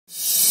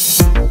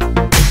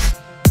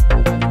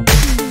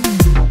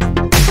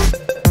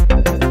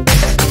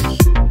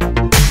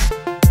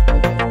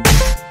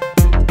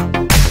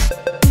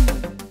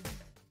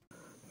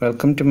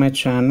Welcome to my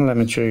channel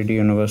Amateur Radio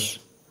Universe.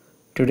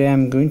 Today I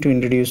am going to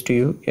introduce to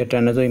you yet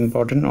another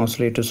important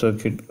oscillator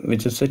circuit,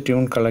 which is a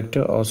tuned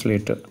collector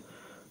oscillator.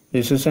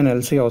 This is an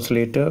LC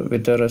oscillator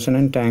with a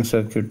resonant tank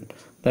circuit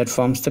that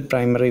forms the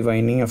primary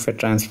winding of a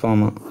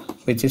transformer,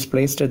 which is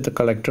placed at the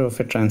collector of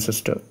a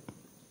transistor.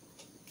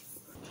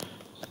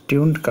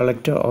 Tuned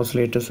collector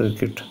oscillator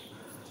circuit.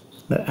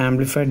 The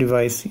amplifier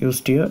device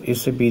used here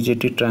is a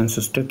BJT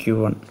transistor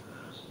Q1.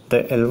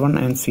 The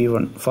L1 and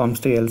C1 forms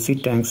the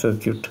LC tank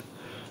circuit.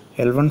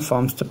 L1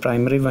 forms the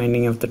primary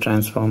winding of the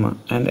transformer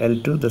and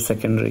L2 the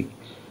secondary.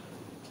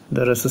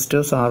 The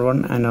resistors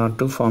R1 and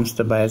R2 forms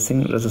the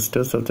biasing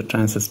resistors of the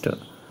transistor.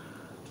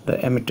 The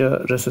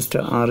emitter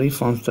resistor RE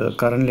forms the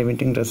current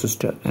limiting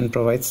resistor and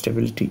provides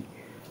stability.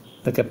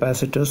 The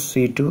capacitors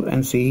C2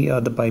 and CE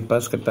are the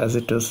bypass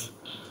capacitors.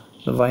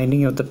 The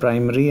winding of the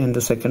primary and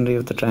the secondary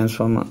of the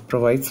transformer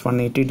provides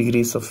 180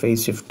 degrees of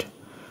phase shift.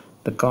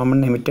 The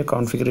common emitter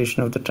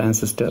configuration of the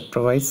transistor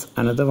provides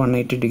another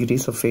 180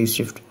 degrees of phase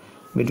shift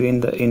between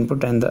the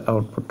input and the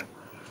output.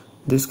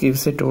 This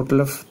gives a total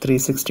of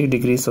 360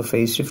 degrees of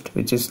phase shift,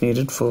 which is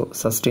needed for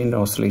sustained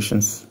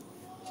oscillations.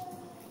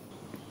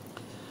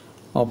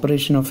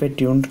 Operation of a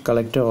tuned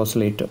collector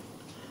oscillator.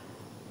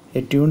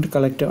 A tuned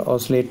collector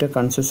oscillator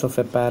consists of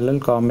a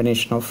parallel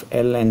combination of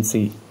L and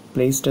C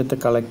placed at the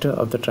collector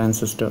of the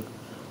transistor.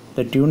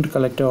 The tuned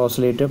collector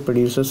oscillator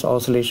produces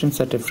oscillations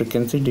at a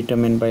frequency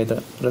determined by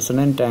the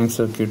resonant tank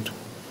circuit.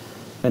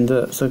 When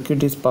the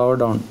circuit is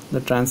powered on, the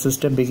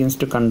transistor begins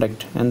to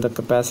conduct and the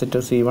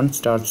capacitor C1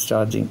 starts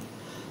charging.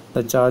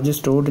 The charge is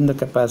stored in the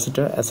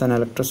capacitor as an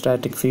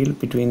electrostatic field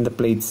between the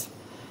plates.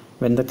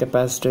 When the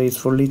capacitor is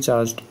fully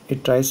charged,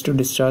 it tries to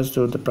discharge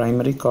through the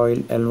primary coil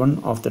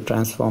L1 of the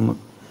transformer.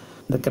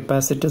 The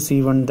capacitor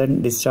C1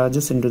 then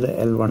discharges into the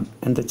L1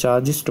 and the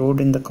charge is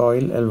stored in the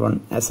coil L1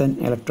 as an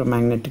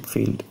electromagnetic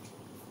field.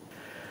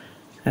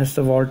 As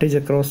the voltage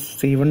across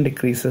C1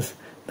 decreases,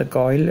 the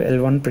coil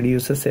L1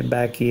 produces a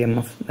back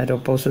EMF that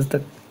opposes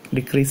the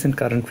decrease in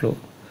current flow.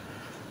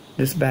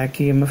 This back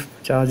EMF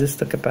charges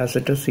the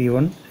capacitor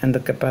C1 and the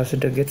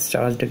capacitor gets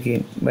charged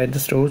again by the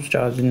stored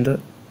charge in the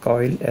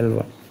coil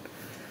L1.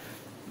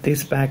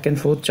 These back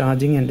and forth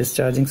charging and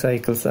discharging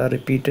cycles are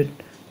repeated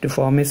to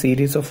form a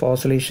series of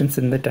oscillations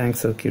in the tank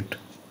circuit.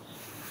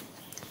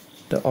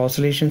 The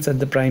oscillations at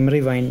the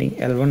primary winding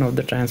L1 of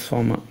the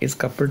transformer is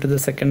coupled to the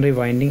secondary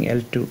winding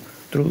L2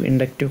 through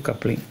inductive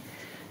coupling.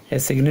 A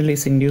signal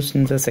is induced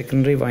in the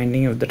secondary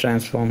winding of the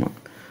transformer.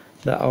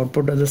 The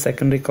output of the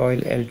secondary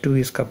coil L2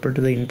 is coupled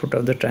to the input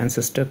of the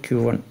transistor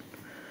Q1.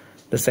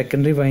 The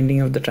secondary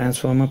winding of the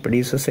transformer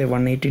produces a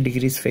 180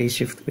 degrees phase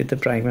shift with the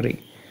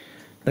primary.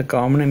 The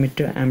common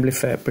emitter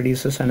amplifier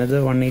produces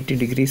another 180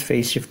 degrees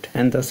phase shift,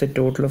 and thus a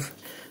total of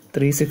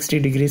 360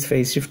 degrees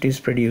phase shift is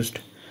produced.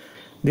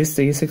 This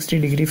 360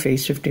 degree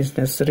phase shift is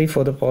necessary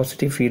for the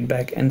positive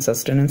feedback and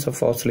sustenance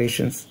of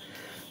oscillations.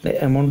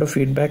 The amount of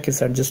feedback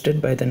is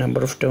adjusted by the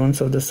number of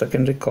turns of the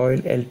secondary coil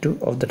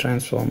L2 of the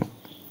transformer.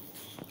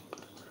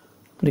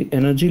 The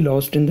energy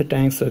lost in the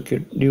tank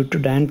circuit due to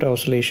damped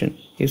oscillation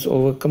is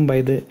overcome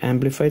by the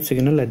amplified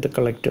signal at the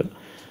collector.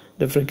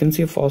 The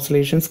frequency of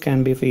oscillations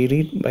can be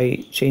varied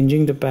by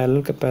changing the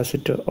parallel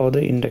capacitor or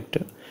the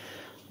inductor.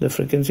 The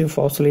frequency of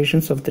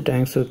oscillations of the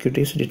tank circuit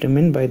is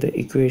determined by the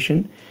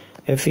equation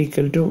F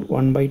equal to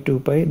 1 by 2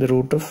 pi the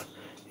root of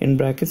in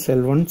brackets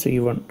L1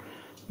 C1,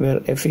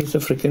 where F is the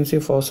frequency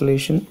of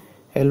oscillation,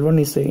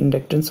 L1 is the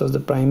inductance of the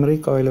primary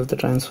coil of the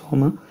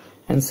transformer,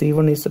 and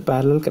C1 is the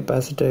parallel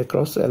capacitor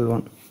across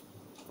L1.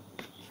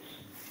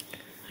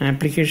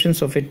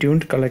 Applications of a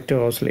tuned collector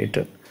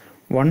oscillator.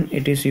 1.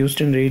 It is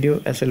used in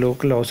radio as a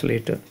local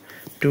oscillator.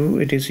 2.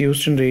 It is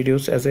used in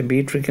radios as a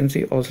beat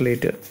frequency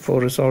oscillator for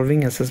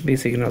resolving SSB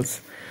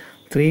signals.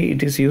 3.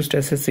 It is used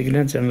as a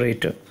signal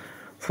generator.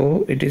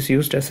 4. It is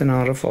used as an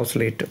RF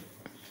oscillator.